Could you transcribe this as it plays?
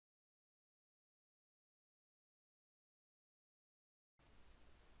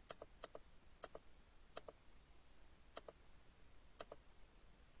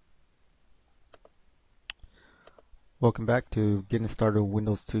Welcome back to Getting Started with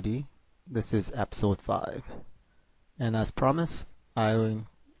Windows 2D. This is episode 5. And as promised, I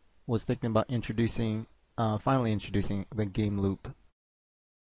was thinking about finally introducing the game loop.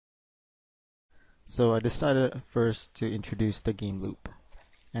 So I decided first to introduce the game loop.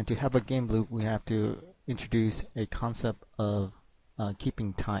 And to have a game loop, we have to introduce a concept of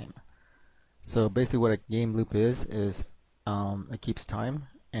keeping time. So basically what a game loop is it keeps time,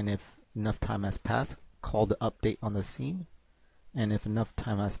 and if enough time has passed, call the update on the scene, and if enough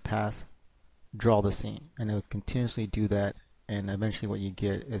time has passed, draw the scene, and it will continuously do that, and eventually what you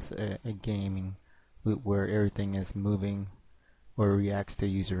get is a gaming loop where everything is moving or reacts to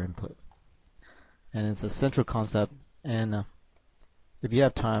user input. And it's a central concept, and if you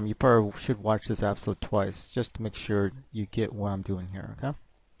have time, you probably should watch this episode twice just to make sure you get what I'm doing here, okay?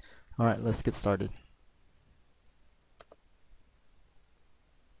 Alright, let's get started.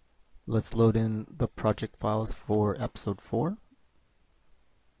 Let's load in the project files for episode 4.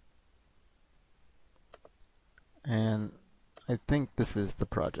 And I think this is the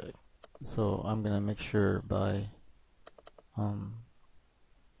project. So I'm going to make sure by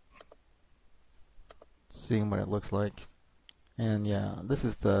seeing what it looks like. And yeah, this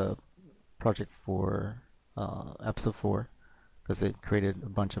is the project for episode 4 because it created a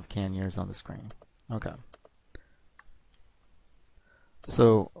bunch of can years on the screen. Okay.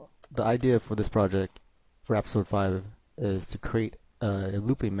 So the idea for this project for episode 5 is to create a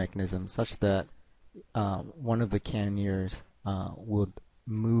looping mechanism such that one of the cannoneers will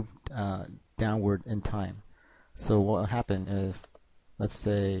move downward in time. So what will happen is, let's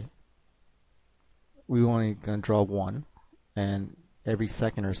say we only going to draw one, and every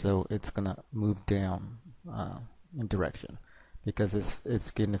second or so it's going to move down in direction because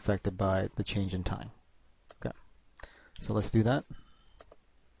it's getting affected by the change in time. Okay, so let's do that.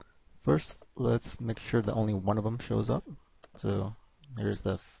 First, let's make sure that only one of them shows up. So here's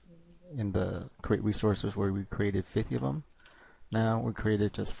in the create resources where we created 50 of them. Now we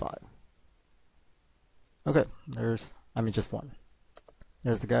created just 5. Okay, just one.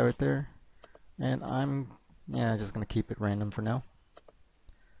 There's the guy right there. And I'm just gonna keep it random for now.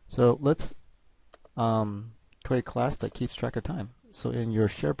 So let's create a class that keeps track of time. So in your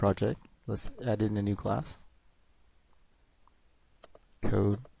share project, let's add in a new class.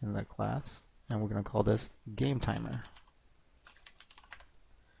 Code in the class, and we're going to call this game timer.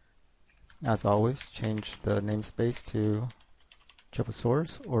 As always, change the namespace to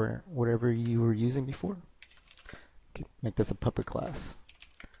Javasaurus or whatever you were using before. Make this a public class.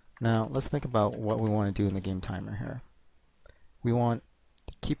 Now let's think about what we want to do in the game timer here. We want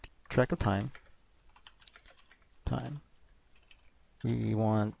to keep track of time. We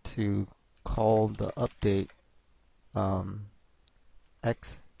want to call the update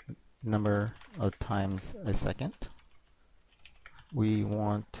X number of times a second. We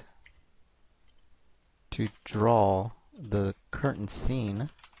want to draw the current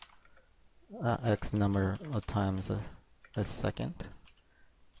scene X number of times a second,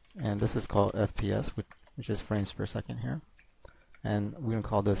 and this is called FPS, which is frames per second here, and we're going to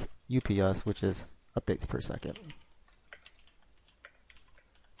call this UPS, which is updates per second.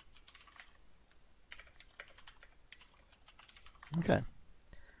 Okay,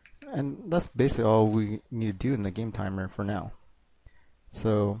 and that's basically all we need to do in the game timer for now.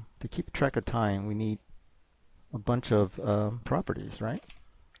 So to keep track of time, we need a bunch of properties, right?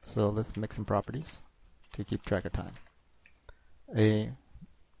 So let's make some properties to keep track of time.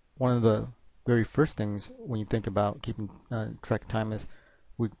 One of the very first things when you think about keeping track of time is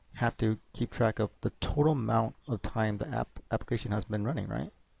we have to keep track of the total amount of time the application has been running,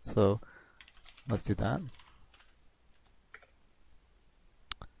 right? So let's do that.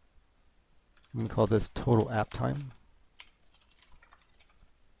 We can call this total app time.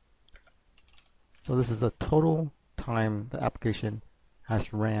 So this is the total time the application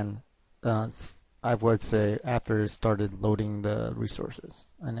has ran, I would say, after it started loading the resources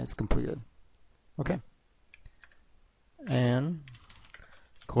and it's completed. Okay. And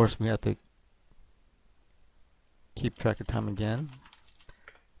of course we have to keep track of time again.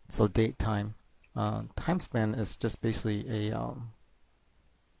 So date time. Time span is just basically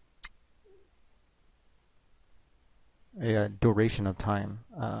a duration of time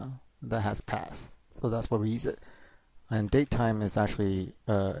that has passed. So that's why we use it. And date time is actually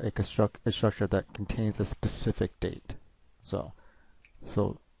a structure that contains a specific date. So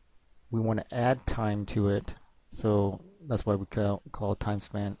we want to add time to it. So that's why we call it time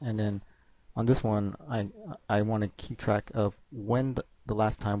span. And then on this one, I want to keep track of when the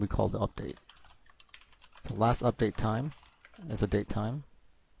last time we called the update. So last update time is a date time.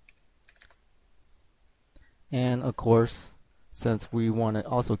 And of course, since we want to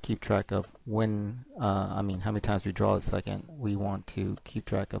also keep track of when, how many times we draw a second, we want to keep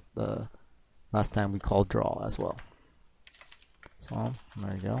track of the last time we called draw as well. So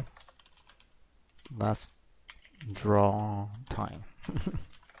there you go. Last draw time.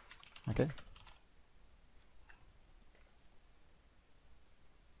 Okay.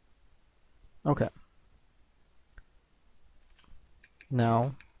 Okay.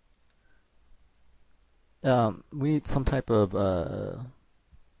 Now, we need some type of kind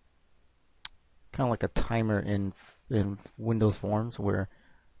of like a timer in Windows Forms, where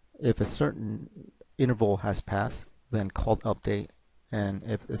if a certain interval has passed, then call update, and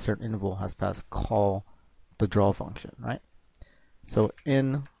if a certain interval has passed, call the draw function, right? So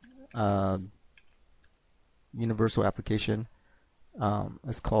in universal application,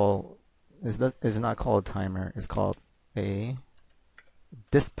 it's not called a timer. It's called a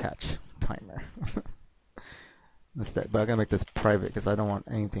dispatch timer instead. But I'm gonna make this private because I don't want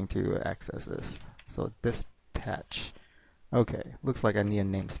anything to access this. So dispatch. Okay, looks like I need a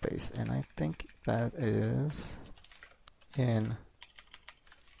namespace, and I think that is in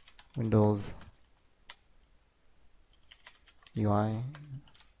Windows UI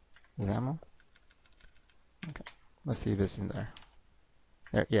XAML. Okay, let's see if it's in there.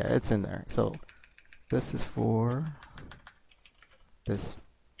 There, yeah, it's in there. So this is for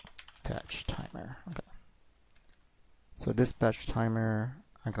dispatch timer. Okay. So dispatch timer,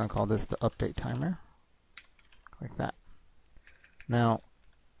 I'm gonna call this the update timer. Like that. Now,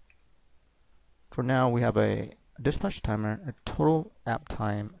 for now, we have a dispatch timer, a total app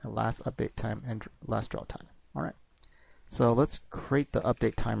time, a last update time, and last draw time. All right. So let's create the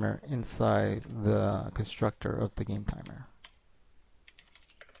update timer inside the constructor of the game timer.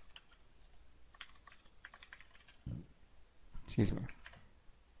 Excuse me.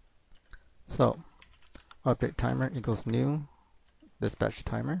 So update timer equals new dispatch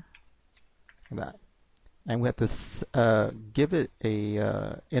timer, like that. And we have to give it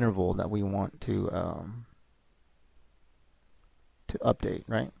a interval that we want to update,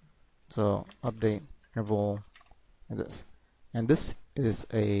 right? So update interval like this, and this is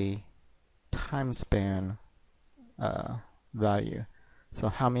a time span value. So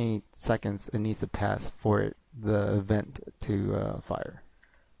how many seconds it needs to pass for the event to fire.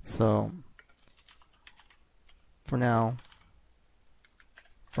 So for now,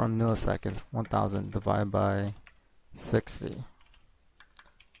 from milliseconds, 1000 divided by 60.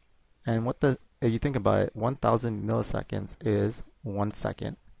 And if you think about it, 1000 milliseconds is 1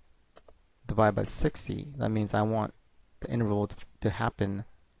 second. Divided by 60, that means I want the interval to happen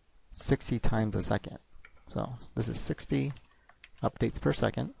 60 times a second. So this is 60 updates per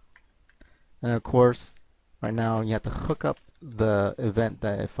second. And of course, right now you have to hook up the event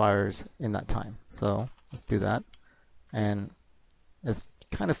that it fires in that time. So let's do that. And it's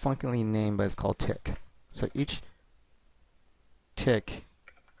kind of funkily named, but it's called tick. So each tick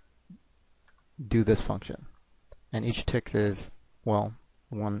do this function, and each tick is, well,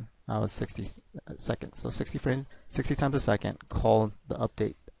 1 out of 60 seconds. So 60 frames, 60 times a second. Call the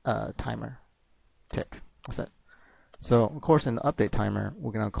update timer tick. That's it. So of course, in the update timer,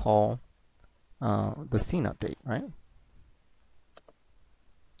 we're gonna call the scene update, right?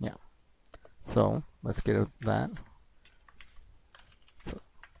 Yeah. So let's get that. So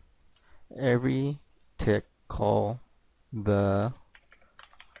every tick call the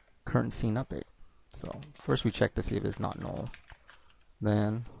current scene update. So first we check to see if it's not null.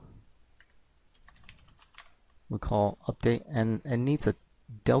 Then we call update, and it needs a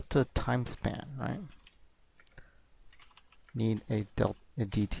delta time span, right? Need a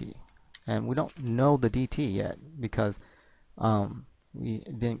DT, and we don't know the DT yet because we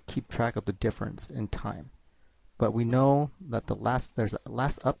didn't keep track of the difference in time. But we know that there's a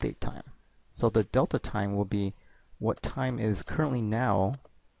last update time. So the delta time will be what time is currently now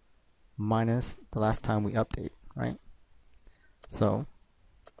minus the last time we update, right? So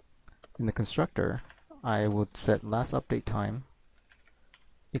in the constructor, I would set last update time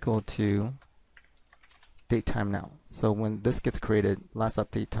equal to date time now. So when this gets created, last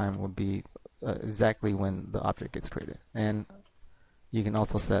update time will be exactly when the object gets created. And you can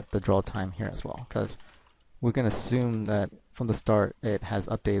also set the draw time here as well, because we can assume that from the start it has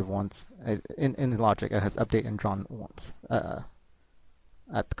updated once. In the logic, it has updated and drawn once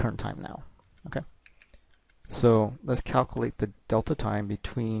at the current time now. Okay. So let's calculate the delta time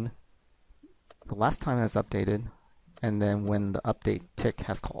between the last time it's updated and then when the update tick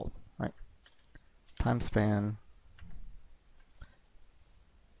has called, right? Time span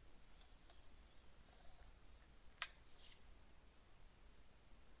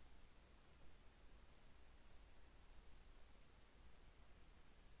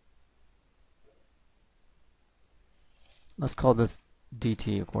let's call this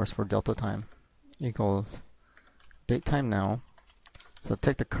dt, of course, for delta time equals date time now. So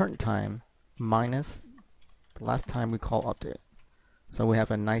take the current time minus the last time we call update. So we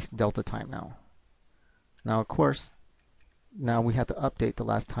have a nice delta time now. Now, of course, now we have to update the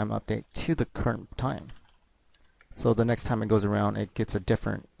last time update to the current time. So the next time it goes around, it gets a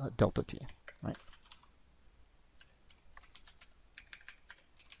different delta t, right?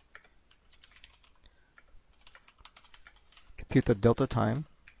 Compute the delta time,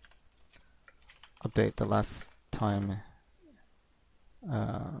 update the last time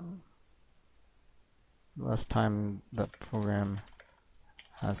the program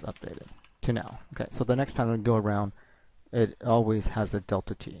has updated to now. Okay, so the next time we go around, it always has a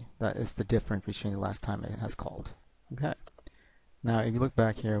delta t. That is the difference between the last time it has called. Okay. Now, if you look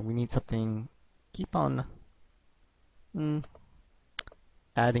back here, we need something. Keep on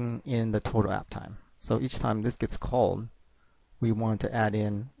adding in the total app time. So each time this gets called, we want to add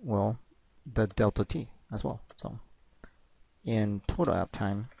in, well, the delta t as well. So in total app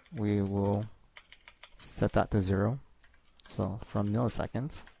time, we will set that to 0. So from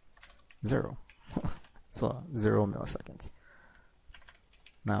milliseconds, 0. So 0 milliseconds.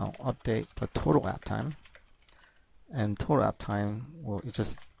 Now update the total app time, and total app time will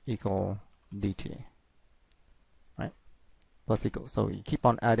just equal dt, right? Plus equal. So you keep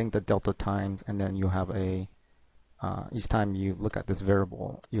on adding the delta times, and then you have a each time you look at this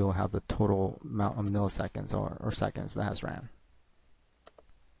variable, you'll have the total amount of milliseconds or seconds that has ran.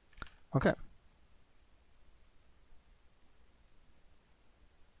 Okay.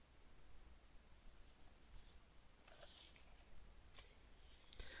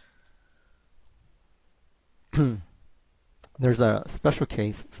 There's a special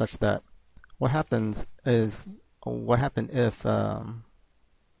case such that what happens if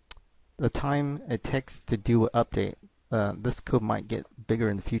the time it takes to do an update, this code might get bigger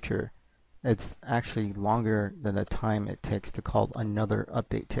in the future. It's actually longer than the time it takes to call another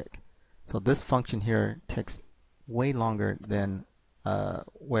update tick. So this function here takes way longer than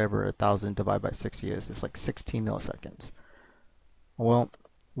whatever 1000 divided by 60 is. It's like 16 milliseconds. Well,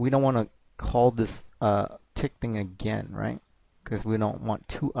 we don't want to call this tick thing again, right? Because we don't want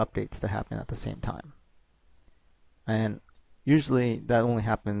two updates to happen at the same time. And usually that only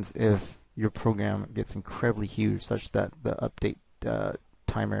happens if your program gets incredibly huge, such that the update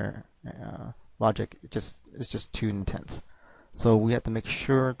timer logic is just too intense. So we have to make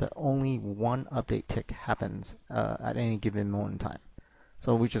sure that only one update tick happens at any given moment in time.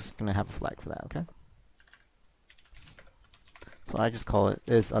 So we're just going to have a flag for that, okay? So I just call it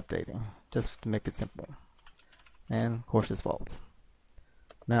is updating, just to make it simple. And of course it's false.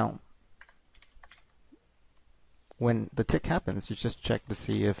 Now, when the tick happens, you just check to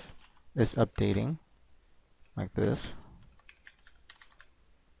see if it's updating, like this.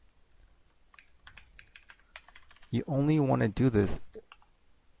 You only want to do this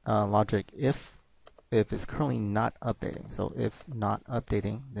logic if it's currently not updating. So if not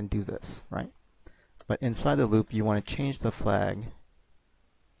updating, then do this, right? But inside the loop, you want to change the flag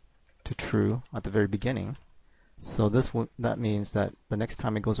to true at the very beginning. So that means that the next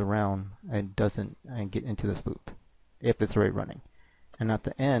time it goes around, it doesn't get into this loop if it's already running. And at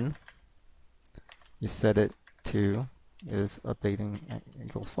the end, you set it to is updating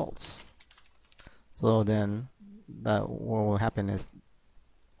equals false. So then what will happen is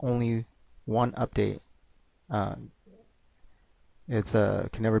only one update can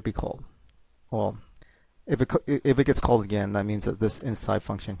never be called. Well, if it gets called again, that means that this inside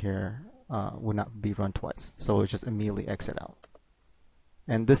function here would not be run twice. So it just immediately exit out.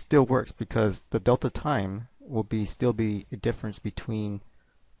 And this still works because the delta time will still be a difference between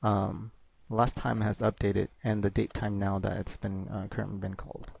last time it has updated and the date time now that it's been currently been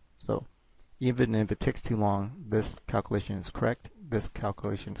called. So even if it takes too long, this calculation is correct, this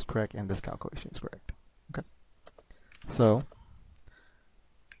calculation is correct, and this calculation is correct. Okay. So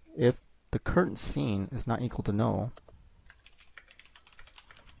if the current scene is not equal to null,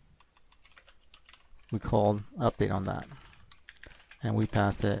 we call update on that, and we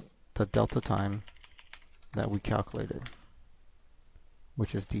pass it the delta time that we calculated,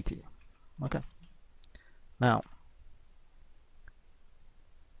 which is dt. Okay. Now,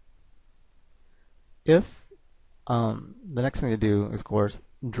 if the next thing to do is, of course,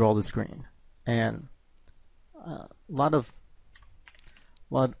 draw the screen, and a lot of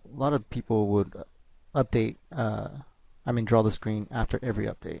people would update. Draw the screen after every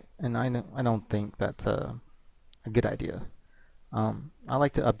update, and I don't think that's a good idea. I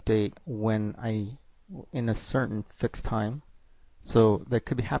like to update when in a certain fixed time. So that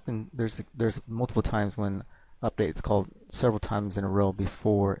could happen. There's multiple times when updates called several times in a row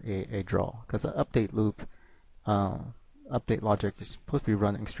before a draw, because the update loop, update logic is supposed to be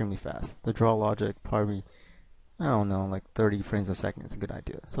run extremely fast. The draw logic probably, I don't know, like 30 frames per second is a good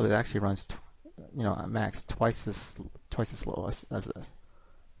idea. So it actually runs, at max twice as slow as this.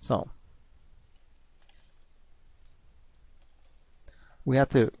 So we have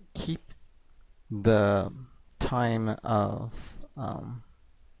to keep the time of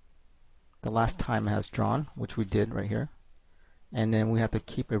the last time it has drawn, which we did right here, and then we have to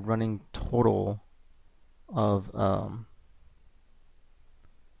keep a running total of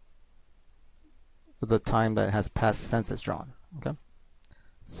the time that has passed since it's drawn. Okay,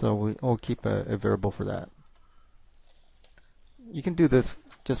 so we'll keep a variable for that. You can do this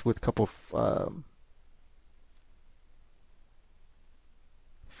just with a couple of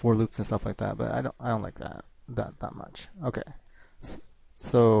for loops and stuff like that, but I don't like that much. Okay,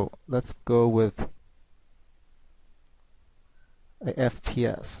 so let's go with a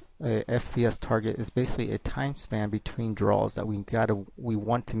FPS. A FPS target is basically a time span between draws that we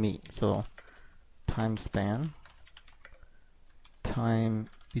want to meet. So time span, time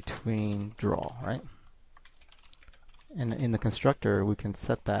between draw, right? And in the constructor, we can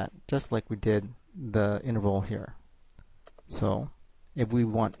set that just like we did the interval here. So if we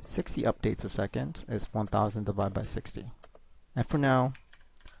want 60 updates a second, it's 1000 divided by 60. And for now,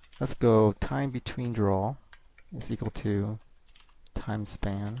 let's go time between draw is equal to time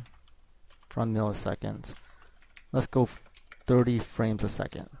span from milliseconds. Let's go 30 frames a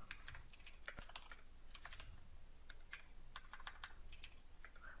second.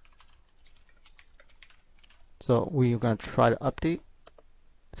 So we're going to try to update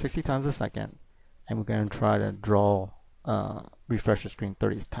 60 times a second, and we're going to try to draw refresh the screen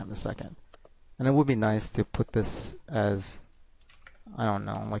 30 times a second. And it would be nice to put this as, I don't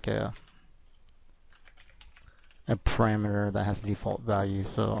know, like a parameter that has default value,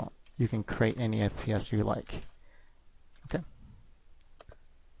 so you can create any FPS you like. Okay.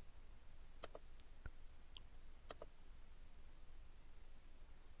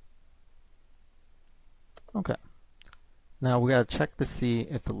 Okay. Now we gotta check to see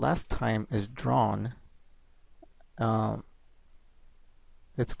if the last time is drawn,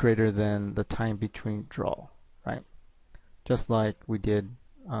 it's greater than the time between draw, right? Just like we did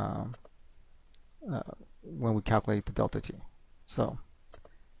when we calculate the delta t. So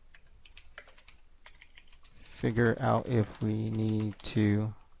figure out if we need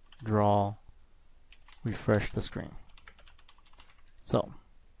to refresh the screen. So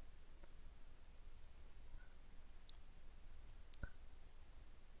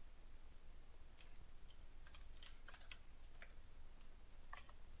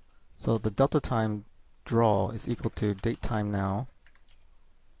the delta time draw is equal to date time now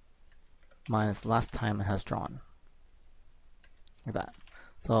minus last time it has drawn, like that.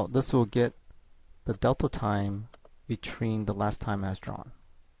 So this will get the delta time between the last time it has drawn.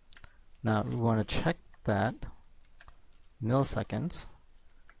 Now we want to check that milliseconds,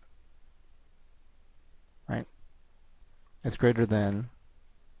 right, is greater than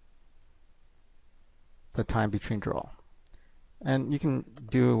the time between draw. And you can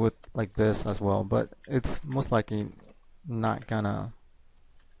do it with like this as well, but it's most likely not gonna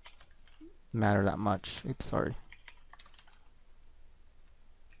matter that much. Oops, sorry.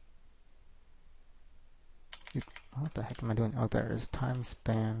 What the heck am I doing? Oh, there it is. Time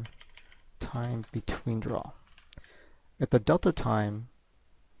span, time between draw. If the delta time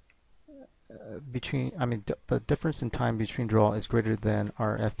the difference in time between draw is greater than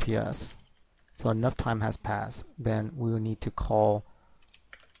our FPS, so enough time has passed, then we will need to call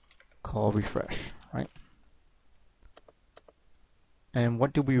refresh, right? And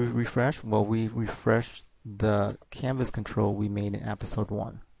what do we refresh? Well, we refresh the canvas control we made in episode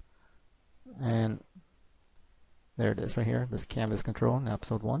 1. And there it is right here. This canvas control in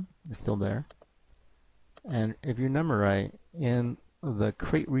episode 1 is still there. And if you remember right, in the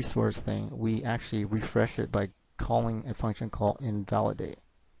create resource thing, we actually refresh it by calling a function called invalidate.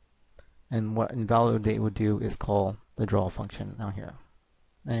 And what invalidate would do is call the draw function down here.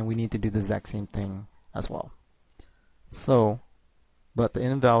 And we need to do the exact same thing as well. So, but the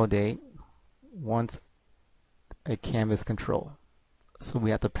invalidate wants a canvas control. So we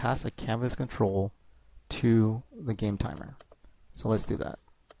have to pass a canvas control to the game timer. So let's do that.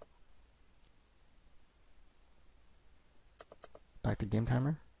 Back to game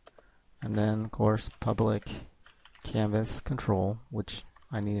timer. And then, of course, public canvas control, which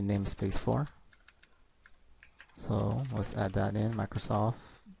I need a namespace for. So let's add that in, Microsoft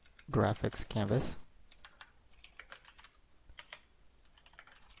Graphics Canvas.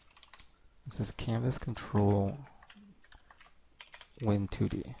 This is canvas control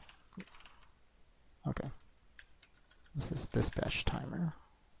Win2D. Okay. This is dispatch timer.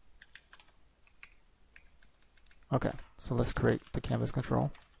 Okay, so let's create the canvas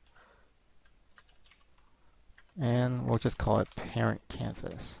control. And we'll just call it parent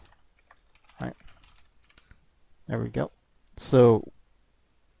canvas. All right. There we go. So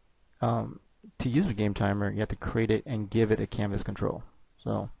to use the game timer, you have to create it and give it a canvas control.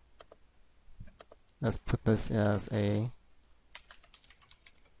 So let's put this as an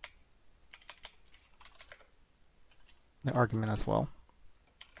argument as well.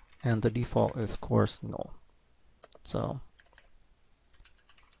 And the default is course null. So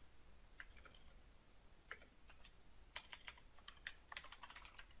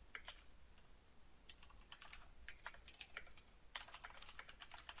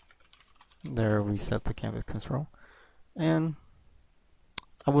there we set the canvas control. And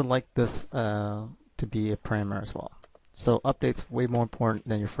I would like this to be a parameter as well. So updates way more important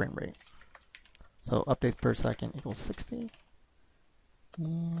than your frame rate. So updates per second equals 60.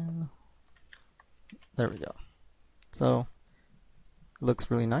 And there we go. So it looks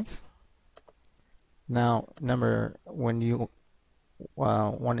really nice. Now remember, when you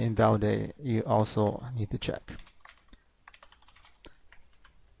want to invalidate, you also need to check.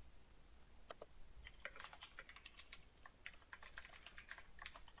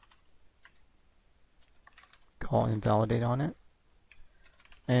 Call invalidate on it.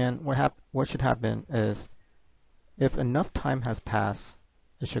 And what should happen is, if enough time has passed,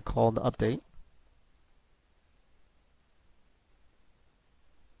 it should call the update.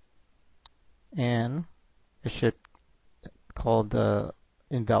 And it should call the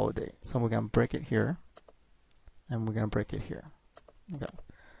invalidate. So we're going to break it here, and we're going to break it here. Okay.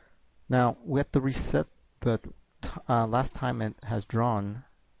 Now we have to reset the last time it has drawn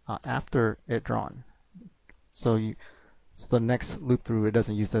after it drawn. So the next loop through, it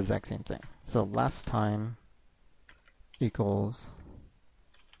doesn't use the exact same thing. So last time equals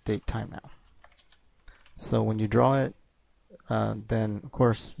date time now. So when you draw it, then of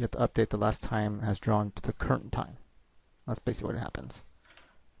course you have to update the last time has drawn to the current time. That's basically what happens.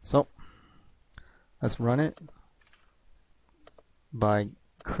 So let's run it by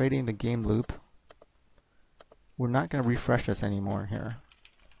creating the game loop. We're not going to refresh this anymore here.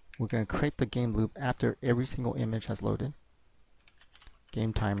 We're going to create the game loop after every single image has loaded.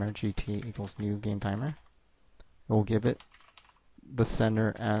 Game timer GT equals new game timer. We'll give it the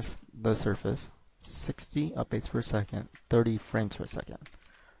center as the surface, 60 updates per second, 30 frames per second.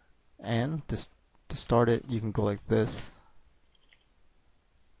 And to start it, you can go like this.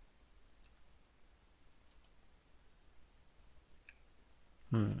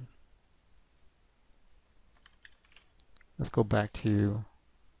 Let's go back to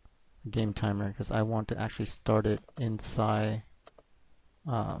the game timer because I want to actually start it inside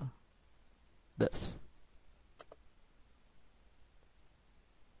this.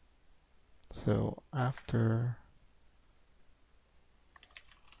 So after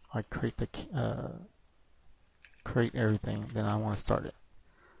I create the create everything, then I want to start it.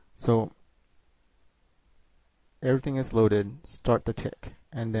 So everything is loaded, start the tick,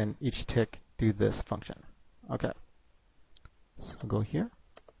 and then each tick do this function. Okay. So go here,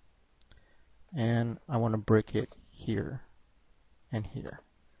 and I want to break it here and here.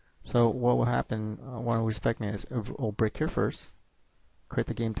 So what will happen, what we're expecting is it will break here first, create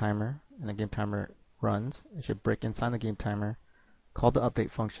the game timer, and the game timer runs. It should break inside the game timer, call the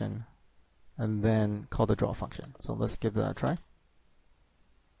update function, and then call the draw function. So let's give that a try.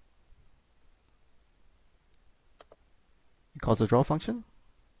 It calls the draw function,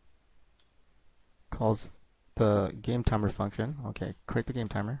 calls the game timer function. Okay, create the game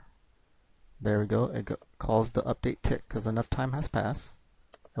timer. There we go. It calls the update tick because enough time has passed.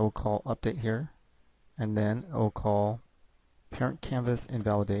 It will call update here, and then it will call parent canvas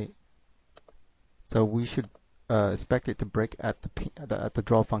invalidate. So we should expect it to break at the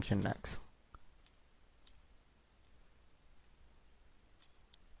draw function next,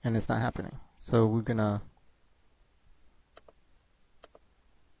 and it's not happening. So we're gonna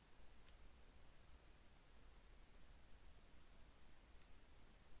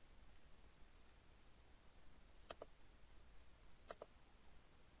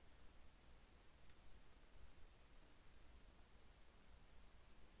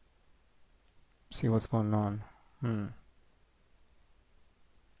see what's going on.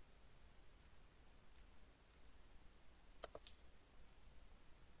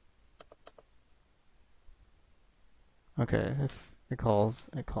 Okay, if it calls.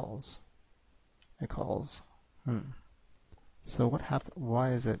 So what happened? Why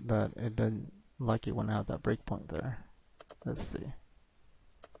is it that it didn't like it when I had that breakpoint there? Let's see.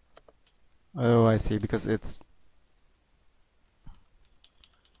 Oh, I see, because it's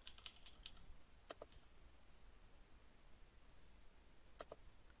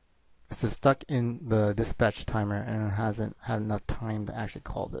stuck in the dispatch timer and it hasn't had enough time to actually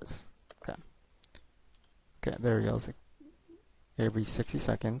call this. Okay. Okay, there it goes. Every 60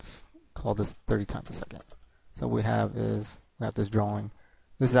 seconds, call this 30 times a second. So we have this drawing.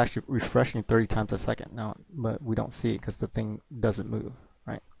 This is actually refreshing 30 times a second now, but we don't see it because the thing doesn't move,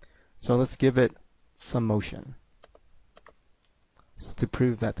 right? So let's give it some motion to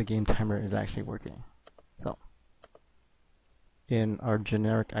prove that the game timer is actually working. So in our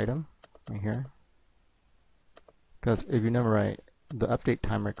generic item right here, because if you remember right, the update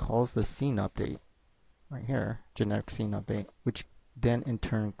timer calls the scene update right here, generic scene update, which then in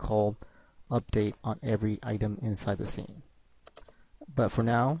turn called update on every item inside the scene. But for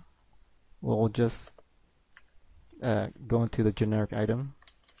now, we'll just go into the generic item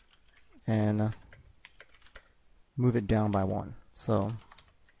and move it down by 1. So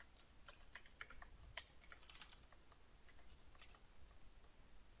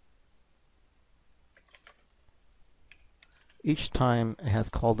each time it has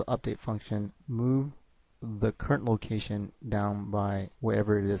called the update function, move the current location down by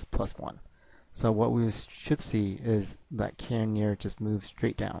wherever it is plus 1. So what we should see is that canyon just moves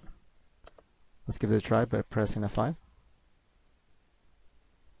straight down. Let's give it a try by pressing F5.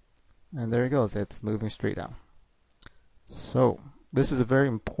 And there it goes, it's moving straight down. So this is a very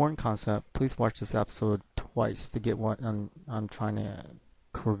important concept. Please watch this episode twice to get what I'm trying to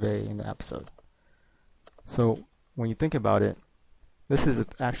convey in the episode. So when you think about it, this is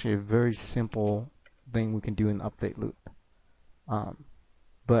actually a very simple thing we can do in the update loop.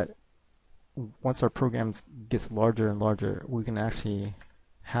 But once our program gets larger and larger, we can actually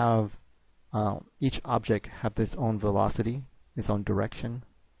have each object have its own velocity, its own direction,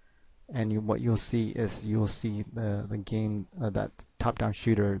 and what you'll see is the game, that top-down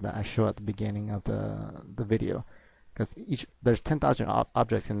shooter that I show at the beginning of the video, because there's 10,000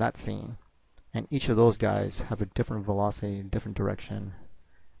 objects in that scene, and each of those guys have a different velocity, different direction,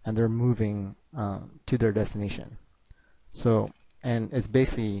 and they're moving to their destination. So, and it's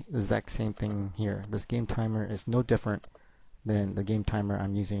basically the exact same thing here. This game timer is no different than the game timer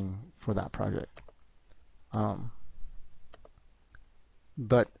I'm using for that project.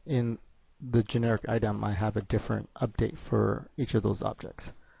 But in the generic item, I have a different update for each of those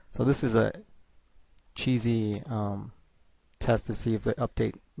objects. So this is a cheesy test to see if the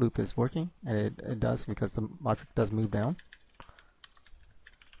update loop is working, and it does, because the object does move down.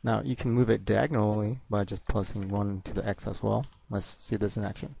 Now you can move it diagonally by just plussing 1 to the X as well. Let's see this in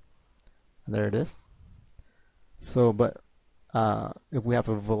action. And there it is. So, but if we have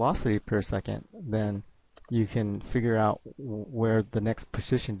a velocity per second, then you can figure out where the next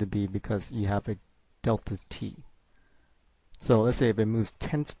position to be, because you have a delta t. So let's say if it moves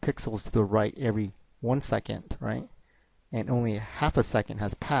 10 pixels to the right every 1 second, right? And only half a second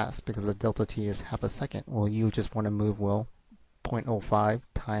has passed because the delta t is half a second. Well, you just want to move, well, 0.05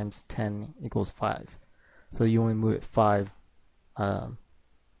 times 10 equals 5. So you only move it 5 to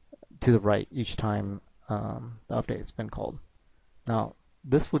the right each time the update has been called. Now,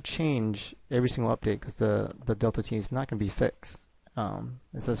 this will change every single update because the delta t is not going to be fixed.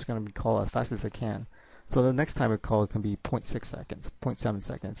 It's just going to be called as fast as it can. So the next time it called can be 0.6 seconds, 0.7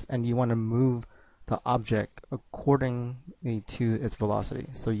 seconds, and you want to move the object accordingly to its velocity.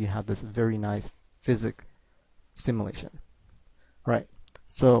 So you have this very nice physics simulation. Right.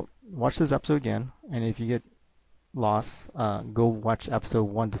 So watch this episode again, and if you get lost, go watch episode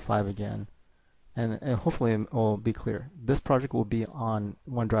 1 to 5 again, and hopefully it will be clear. This project will be on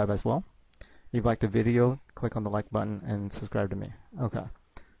OneDrive as well. If you like the video, click on the like button and subscribe to me. Okay.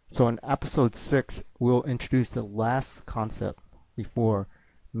 So in episode 6, we'll introduce the last concept before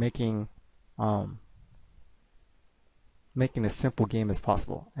making a simple game as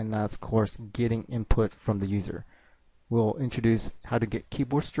possible, and that's, of course, getting input from the user. We'll introduce how to get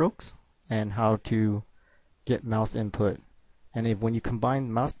keyboard strokes and how to get mouse input. And when you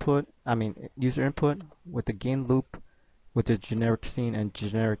combine user input with the game loop, with the generic scene and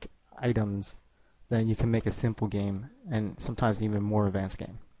generic items, then you can make a simple game, and sometimes even more advanced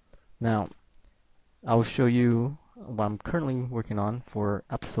game. Now, I will show you what I'm currently working on for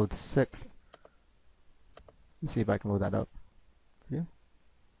episode 6. Let's see if I can load that up for you.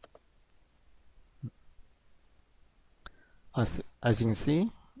 As you can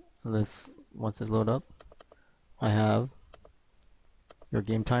see, once it's loaded up, I have your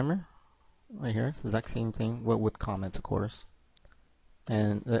game timer right here. It's the exact same thing, with comments, of course.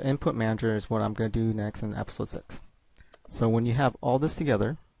 And the input manager is what I'm going to do next in episode 6. So when you have all this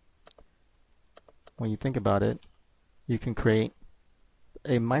together, when you think about it, you can create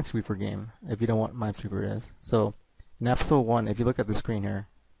a Minesweeper game if you don't know what Minesweeper is. So in episode 1, if you look at the screen here,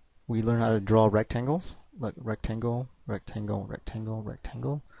 we learn how to draw rectangles. Look, rectangle, rectangle, rectangle,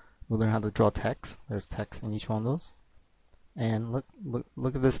 rectangle. We learn how to draw text. There's text in each one of those. And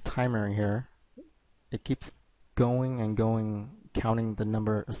look at this timer here. It keeps going and going, counting the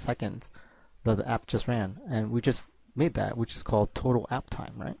number of seconds that the app just ran. And we just made that, which is called total app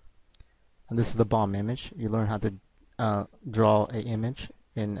time, right? And this is the bomb image. You learn how to draw an image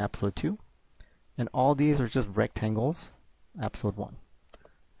in episode 2. And all these are just rectangles, episode 1.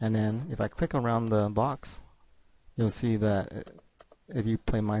 And then if I click around the box, you'll see that if you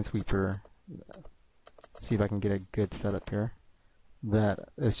play Minesweeper, see if I can get a good setup here, that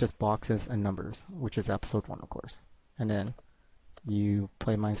it's just boxes and numbers, which is episode 1, of course. And then you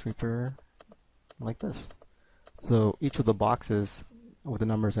play Minesweeper like this. So each of the boxes with the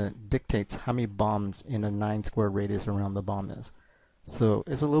numbers in it dictates how many bombs in a 9 square radius around the bomb is. So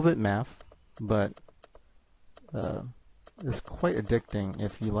it's a little bit math, but it's quite addicting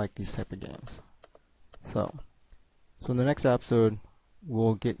if you like these type of games. So in the next episode,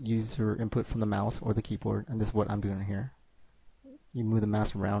 we'll get user input from the mouse or the keyboard, and this is what I'm doing here. You move the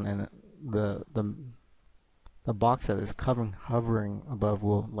mouse around, and the box that is hovering above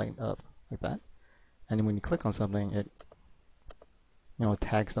will light up like that. And then when you click on something, it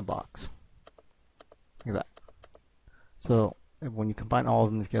tags the box like that. So when you combine all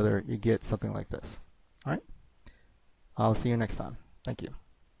of them together, you get something like this. All right. I'll see you next time. Thank you.